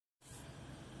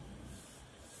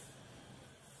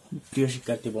প্রিয়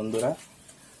শিক্ষার্থী বন্ধুরা,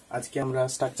 আজকে আমরা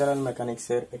স্ট্রাকচারাল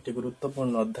মেকানিক্সের একটি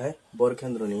গুরুত্বপূর্ণ অধ্যায়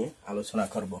বরকেন্দ্র নিয়ে আলোচনা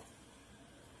করব।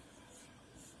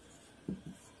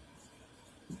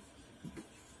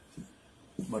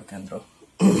 বরকেন্দ্র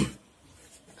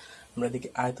আমরা দেখি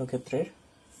আয়তক্ষেত্রের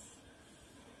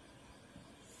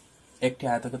একটি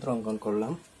আয়তক্ষেত্র অঙ্কন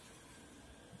করলাম।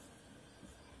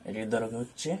 এটির দৈর্ঘ্য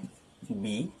হচ্ছে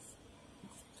বি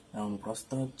এবং প্রস্থ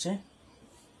হচ্ছে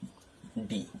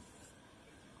ডি।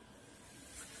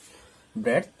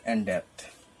 ব্রেডথ এন্ড ডেপথ,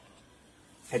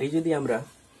 এটি যদি আমরা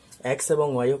এক্স এবং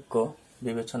ওয়াই অক্ষ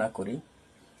বিবেচনা করি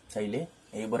তাইলে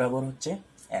এই বরাবর হচ্ছে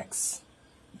এক্স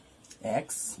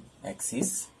এক্স অ্যাক্সিস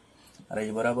আর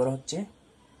এই বরাবর হচ্ছে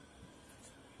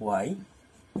ওয়াই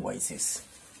ওয়াইসিস।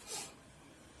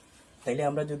 তাইলে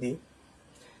আমরা যদি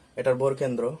এটার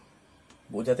বরকেন্দ্র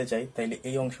বোঝাতে চাই তাইলে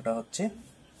এই অংশটা হচ্ছে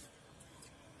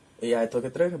এই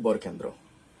আয়তক্ষেত্রের বরকেন্দ্র।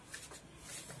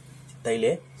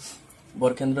 তাইলে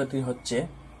বরকেন্দ্রটি হচ্ছে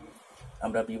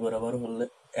আমরা বি বরাবর হলে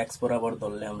এক্স বরাবর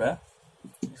ধরলে আমরা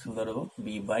ধরব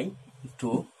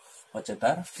b/2 হচ্ছে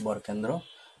তার বরকেন্দ্র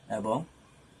এবং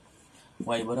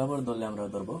ওয়াই বরাবর ধরলে আমরা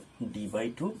ধরব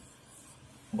d/2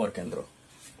 বরকেন্দ্র।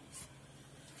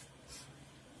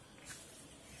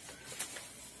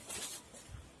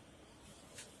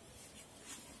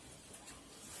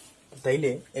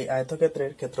 তাইলে এই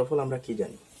আয়তক্ষেত্রের ক্ষেত্রফল আমরা কি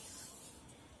জানি?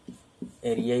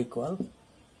 Area equal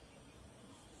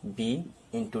B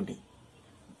into D,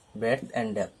 breadth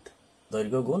and depth,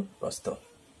 দৈর্ঘ্য গুণ প্রস্থ।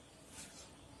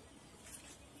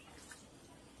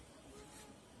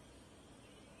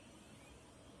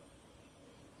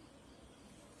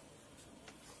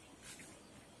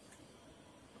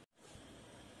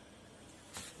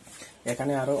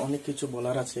 এখানে আরো অনেক কিছু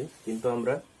বলার আছে, কিন্তু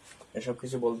আমরা এসব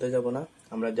কিছু বলতে যাব না।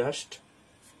 আমরা জাস্ট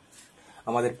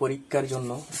আমাদের পরীক্ষার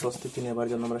জন্য প্রস্তুতি নেবার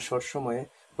জন্য আমরা শর্ট সময়ে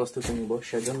প্রস্তুতি নিব,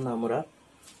 সেজন্য আমরা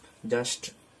জাস্ট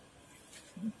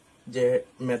যে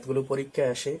ম্যাথগুলো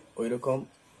পরীক্ষায় আসে ওই রকম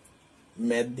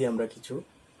ম্যাথ দিয়ে আমরা কিছু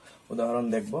উদাহরণ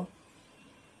দেখব,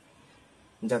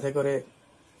 যাতে করে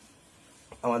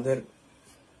আমাদের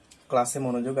ক্লাসে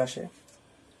মনোযোগ আসে।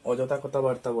 অযথা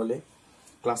কথাবার্তা বলে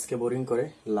ক্লাসকে বোরিং করে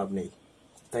লাভ নেই।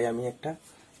 তাই আমি একটা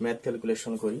ম্যাথ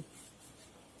ক্যালকুলেশন করি,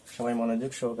 সবাই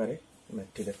মনোযোগ সহকারে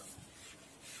ম্যাথটি দেখো।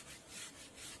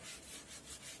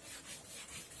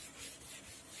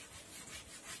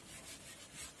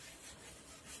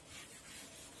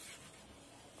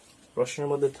 প্রশ্নের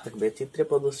মধ্যে থাকবে চিত্রে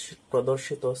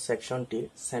প্রদর্শিত সেকশনটির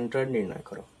সেন্টার নির্ণয়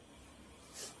করো।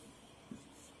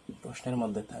 প্রশ্নের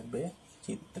মধ্যে থাকবে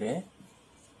চিত্রে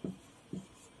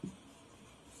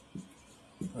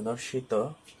প্রদর্শিত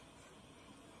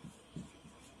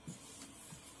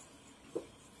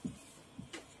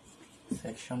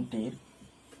সেকশনটির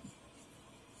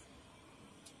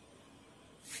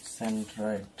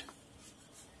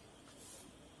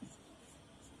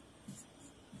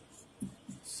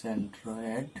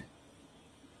সেন্ট্রয়েড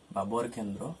বা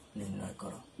বরকেন্দ্র নির্ণয়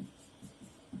করো।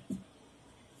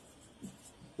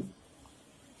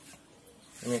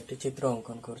 আমি একটি চিত্র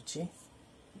অঙ্কন করছি।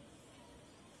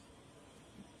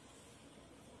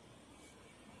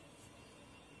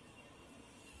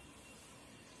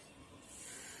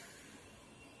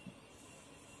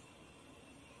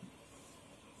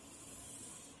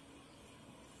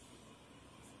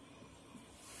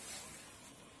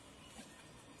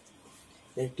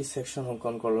 একটি সেকশন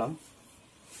অঙ্কন করলাম,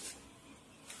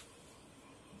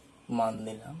 মান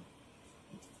দিলাম,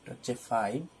 এটা হচ্ছে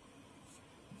 5,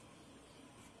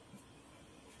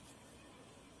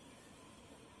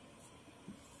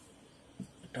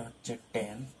 এটা হচ্ছে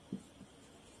 10,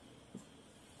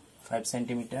 5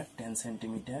 সেন্টিমিটার 10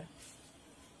 সেন্টিমিটার।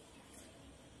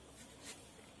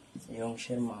 এই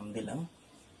অংশের মান দিলাম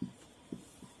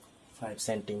 5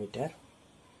 সেন্টিমিটার।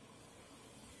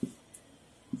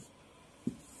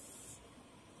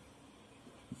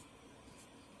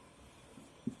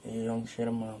 এই অংশের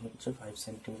মান হচ্ছে 5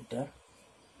 সেন্টিমিটার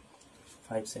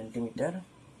 5 সেন্টিমিটার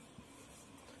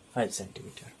 5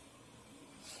 সেন্টিমিটার।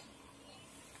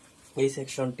 এই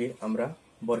সেকশনটির আমরা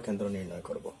বরকেন্দ্র নির্ণয়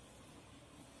করব।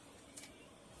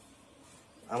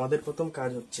 আমাদের প্রথম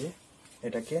কাজ হচ্ছে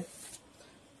এটাকে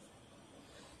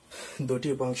দুটি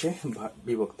উপাংশে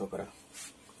বিভক্ত করা।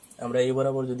 আমরা এই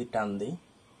বরাবর যদি টান দিই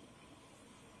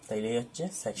তাইলে হচ্ছে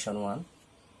সেকশন 1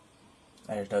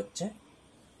 আর এটা হচ্ছে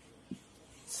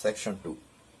সেকশন 2।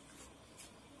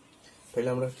 তাহলে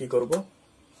আমরা কি করব?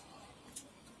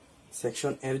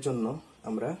 সেকশন এর জন্য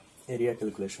আমরা এরিয়া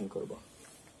ক্যালকুলেশন করব।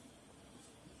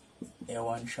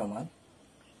 A1 সমান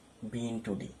B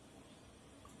ইন্টু ডি।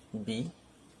 B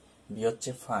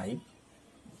হচ্ছে 5,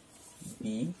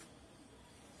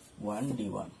 B1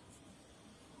 D1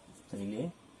 তাইলে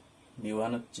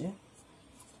B1 হচ্ছে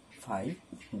 5,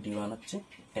 D1 হচ্ছে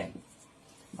 10,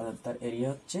 অর্থাৎ তার এরিয়া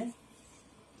হচ্ছে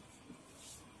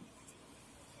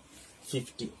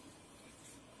 50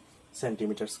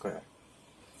 সেন্টিমিটার স্কয়ার।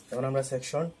 এখন আমরা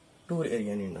সেকশন 2 এর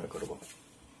এরিয়া নির্ণয় করব।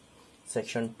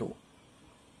 সেকশন 2,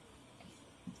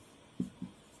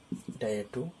 এটা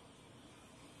A2,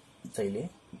 তাইলে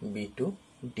B2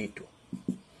 D2,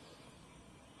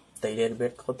 তাইলে এর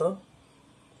বেড কত?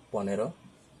 15,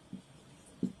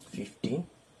 15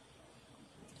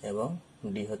 এবং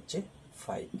ডি হচ্ছে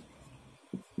 5,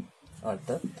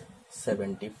 অর্থাৎ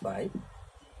 75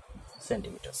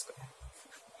 সেন্টিমিটার স্কয়ার।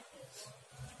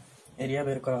 এরিয়া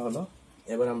বের করা হলো।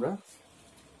 এবার আমরা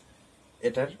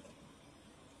এটার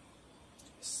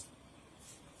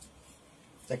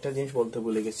একটা জিনিস বলতে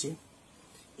ভুলে গেছি,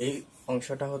 এই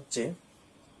অংশটা হচ্ছে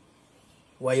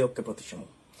ওয়াই অক্ষে প্রতিসম।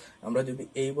 আমরা যদি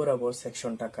এই বরাবর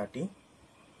সেকশনটা কাটি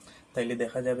তাইলে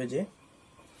দেখা যাবে যে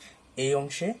এই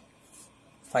অংশে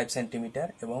 5 সেন্টিমিটার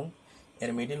এবং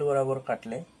এর মিডিল বরাবর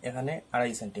কাটলে এখানে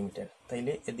 2.5 সেন্টিমিটার,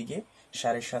 তাইলে এদিকে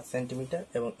 7.5 সেন্টিমিটার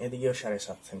এবং এদিকেও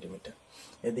 7.5 সেন্টিমিটার,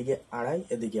 এদিকে 2.5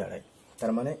 এদিকে 2.5,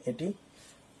 তার মানে এটি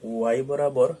ওয়াই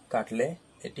বরাবর কাটলে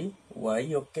এটি ওয়াই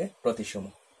অক্ষে প্রতিসম,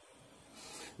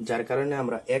 যার কারণে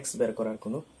আমরা এক্স বের করার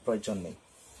কোনো প্রয়োজন নেই,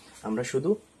 আমরা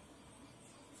শুধু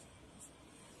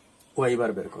ওয়াই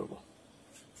বার বের করব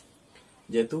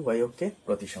যেহেতু ওয়াই অক্ষে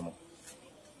প্রতিসম।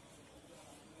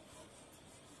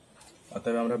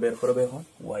 অতএব আমরা বের করব এখন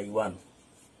y1,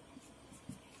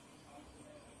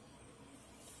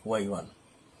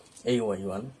 এই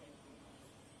y1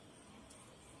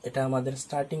 এটা আমাদের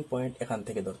স্টার্টিং পয়েন্ট এখান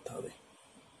থেকে ধরতে হবে,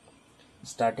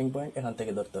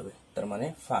 তার মানে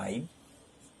 5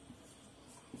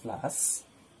 প্লাস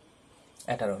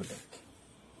এটার অর্ধেক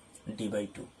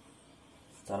d/2,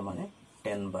 তার মানে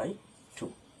 10/2,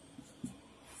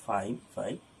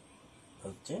 5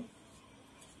 হচ্ছে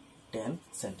 10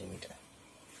 সেন্টিমিটার।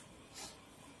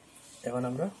 এখন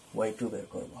আমরা y2 বের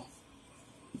করব।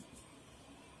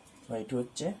 y2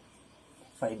 হচ্ছে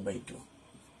 5/2,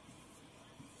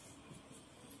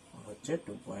 হচ্ছে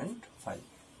 2.5।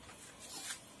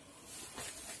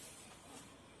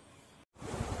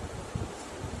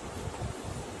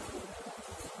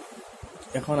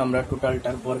 এখন আমরা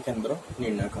টোটালটার বর কেন্দ্র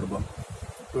নির্ণয় করব।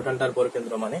 টোটালটার বর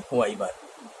কেন্দ্র মানে y বার।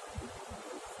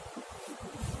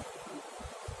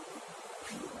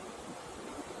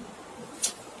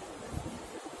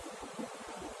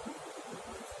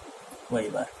 y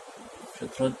বার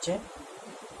সূত্র হচ্ছে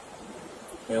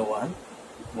a1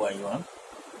 y1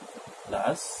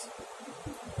 plus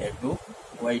a2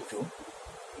 y2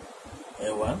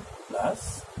 a1 plus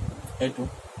a2।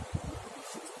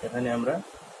 এখানে আমরা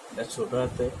এটা ছোট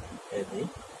হাতে এ দিই,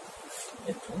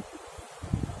 a2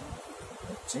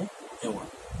 হচ্ছে a1,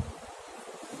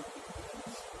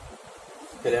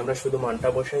 তাহলে আমরা শুধু মানটা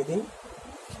বসাই দিই।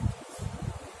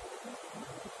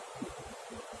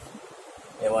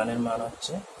 a1 এর মান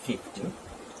হচ্ছে 50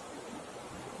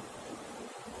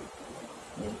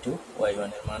 ইন্টু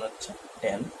y1 এর মান হচ্ছে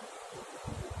 10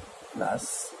 প্লাস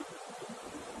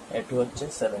a2 হচ্ছে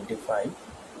 75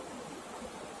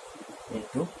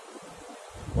 ইন্টু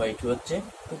y2 হচ্ছে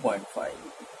 2.5,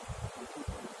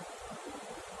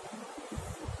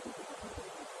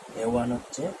 a1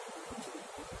 হচ্ছে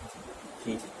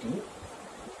 50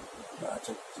 প্লাস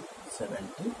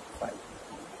 75,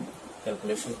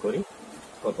 ক্যালকুলেশন করি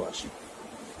কত আসে।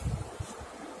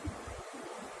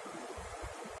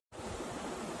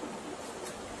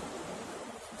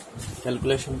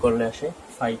 ক্যালকুলেশন করলে আসে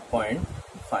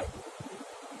 5.5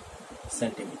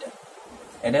 সেন্টিমিটার।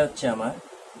 এটা হচ্ছে আমার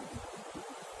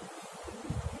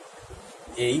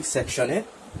এই সেকশনের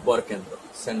বরকেন্দ্র।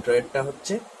 সেন্ট্রয়েডটা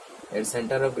হচ্ছে, এর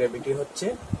সেন্টার অফ গ্র্যাভিটি হচ্ছে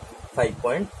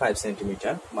 5.5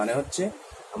 সেন্টিমিটার, মানে হচ্ছে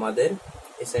আমাদের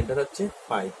এই সেন্টার হচ্ছে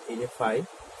 5, এই যে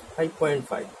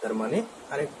 5.5, তার মানে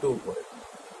আরেকটু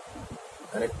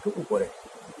উপরে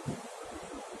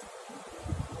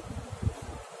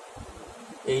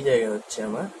এই জায়গায় হচ্ছে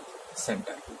আমার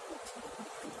সেন্টার।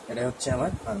 এটা হচ্ছে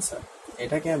আমার আনসার।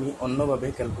 এটাকে আমি অন্যভাবে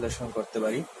ক্যালকুলেশন করতে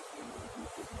পারি,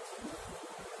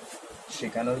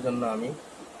 শেখানোর জন্য আমি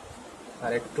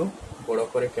আরেকটু বড়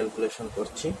করে ক্যালকুলেশন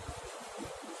করছি।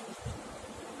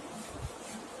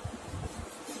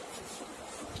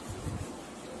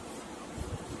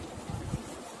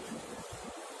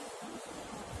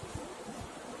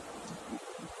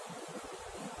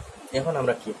 এখন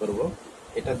আমরা কি করব,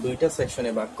 এটা দুইটা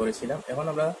সেকশনে ভাগ করেছিলাম, এখন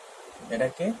আমরা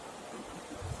এটাকে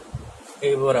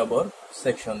এই বরাবর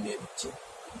সেকশন দিয়ে দিচ্ছি,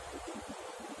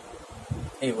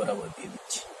 এই বরাবর দিয়ে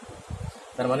দিচ্ছি,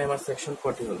 তার মানে আমার সেকশন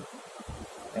 40 হলো।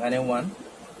 এখানে 1,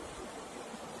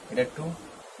 এটা 2,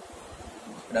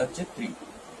 এটা হচ্ছে 3।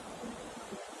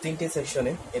 তিনটি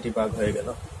সেকশনে এটি ভাগ হয়ে গেল।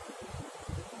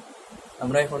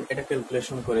 আমরা এখন এটা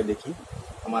ক্যালকুলেশন করে দেখি।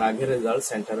 আমার আগের রেজাল্ট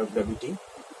সেন্টার অফ গ্র্যাভিটি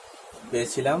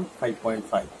পেয়েছিলাম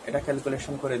 5.5। এটা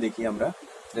ক্যালকুলেশন করে দেখি আমরা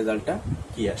রেজাল্টটা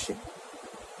কি আসে।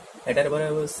 এটার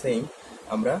বরাবর সেম,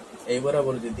 আমরা এই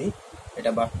বরাবর যদি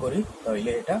এটা ভাগ করি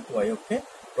তাহলে এটা ওয়াই অক্ষে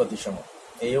প্রতিসম।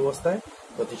 এই অবস্থায়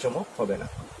প্রতিসম হবে না,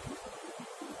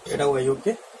 এটা ওয়াই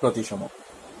অক্ষে প্রতিসম।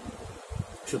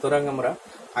 সুতরাং আমরা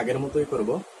আগের মতোই করব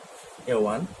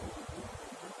A1।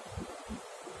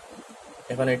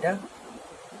 এখন এটা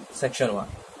সেকশন 1,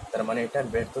 তার মানে এটার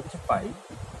ব্রেডথ হচ্ছে 5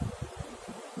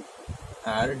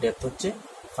 আর ডেপথ হচ্ছে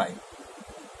 5,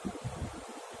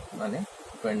 মানে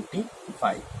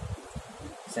 25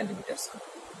 সেন্টিমিটার স্কয়ার।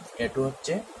 A2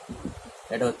 হচ্ছে,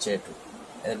 এটা হচ্ছে A2,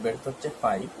 এর ব্রেডথ হচ্ছে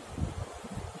 5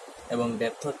 এবং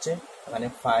ডেপথ হচ্ছে এখানে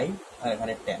 5 আর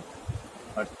এখানে 10,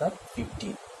 অর্থাৎ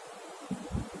 15,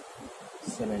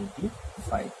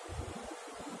 75।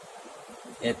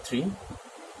 A3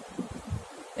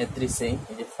 সেম,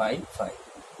 এই যে 5 5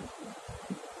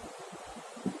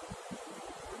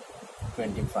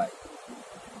 25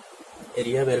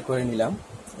 এরিয়া বের করে নিলাম।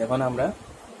 এখন আমরা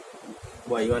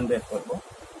y1 বের করব।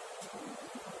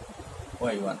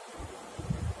 y1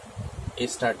 এই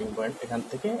স্টার্টিং পয়েন্ট এখান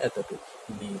থেকে এতটুকু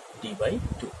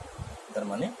d/2, তার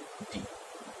মানে d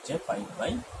হচ্ছে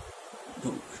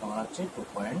 5/2 সমান হচ্ছে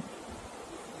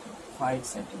 2.5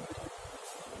 সেন্টিমিটার।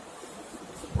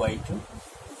 y2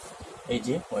 এই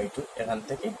যে y2 এখান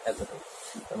থেকে এতটুকু,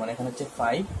 তার মানে এখানে হচ্ছে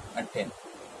 5 আর 10,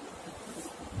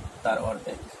 তার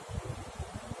অর্ধেক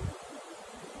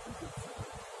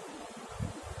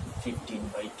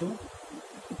 15/2,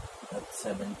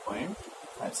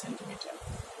 7.5 সেন্টিমিটার।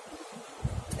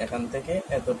 এখান থেকে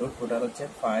এতটুকু টোটাল হচ্ছে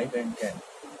 5 and 10,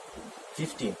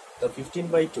 15, তো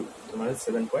 15/2 মানে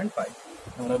 7.5।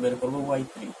 আমরা বের করবো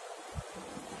y3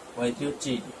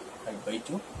 হচ্ছে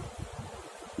 5/2,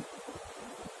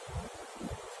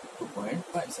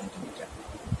 2.5 সেন্টিমিটার।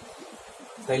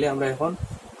 তাইলে আমরা এখন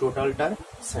টোটালটার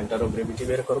সেন্টার অফ গ্র্যাভিটি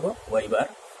বের করব y বার।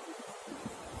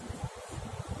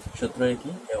 সূত্র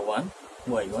কি, A1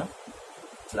 y1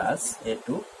 plus A2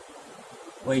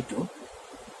 y2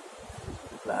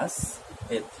 plus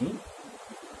A3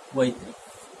 y3,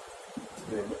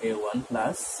 A1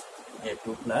 plus A2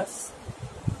 plus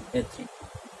A3।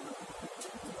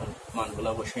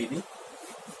 মানগুলা বসাই দিই।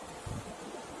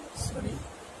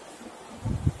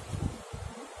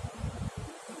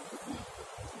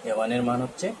 A1 এর মান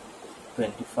হচ্ছে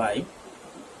 25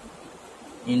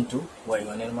 ইন্টু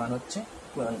y1 এর মান হচ্ছে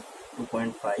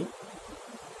 2.5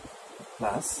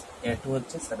 প্লাস A2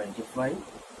 হচ্ছে 75,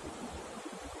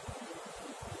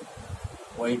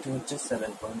 y2 হচ্ছে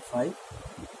 7.5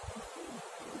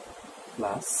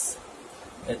 প্লাস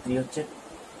A3 হচ্ছে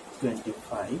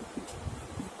 25,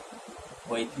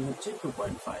 y3 হচ্ছে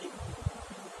 2.5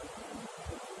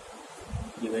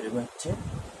 ডিভাইডেড হচ্ছে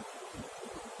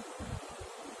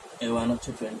A1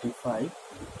 হচ্ছে 25,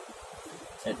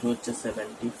 A2 হচ্ছে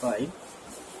 75,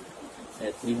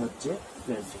 A3 হচ্ছে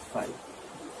 25।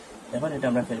 এখন এটা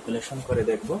আমরা ক্যালকুলেশন করে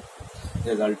দেখব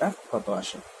রেজাল্টটা কত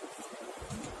আসে।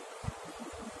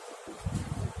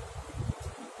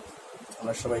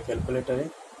 আমরা সবাই ক্যালকুলেটরে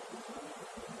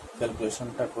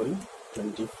ক্যালকুলেশনটা করি।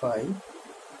 25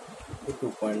 to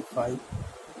 2.5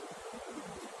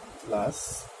 plus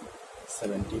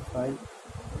 75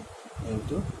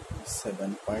 into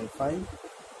 7.5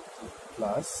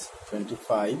 plus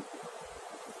 25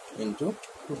 into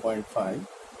 2.5,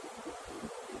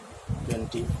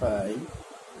 25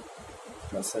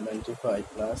 plus 75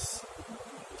 plus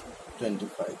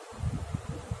 25।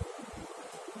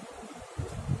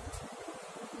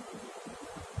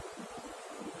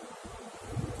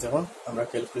 দেখুন আমরা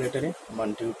ক্যালকুলেটরে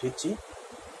মানটি উঠেছি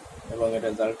এবং এর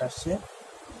রেজাল্ট আসছে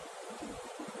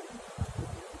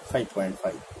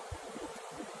 5.5।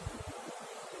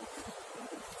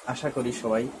 আশা করি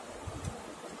সবাই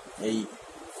এই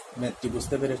ম্যাথটি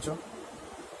বুঝতে পেরেছ।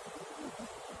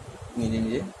 নিজে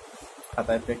নিজে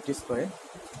খাতায় প্র্যাকটিস করে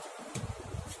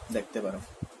দেখতে পারো।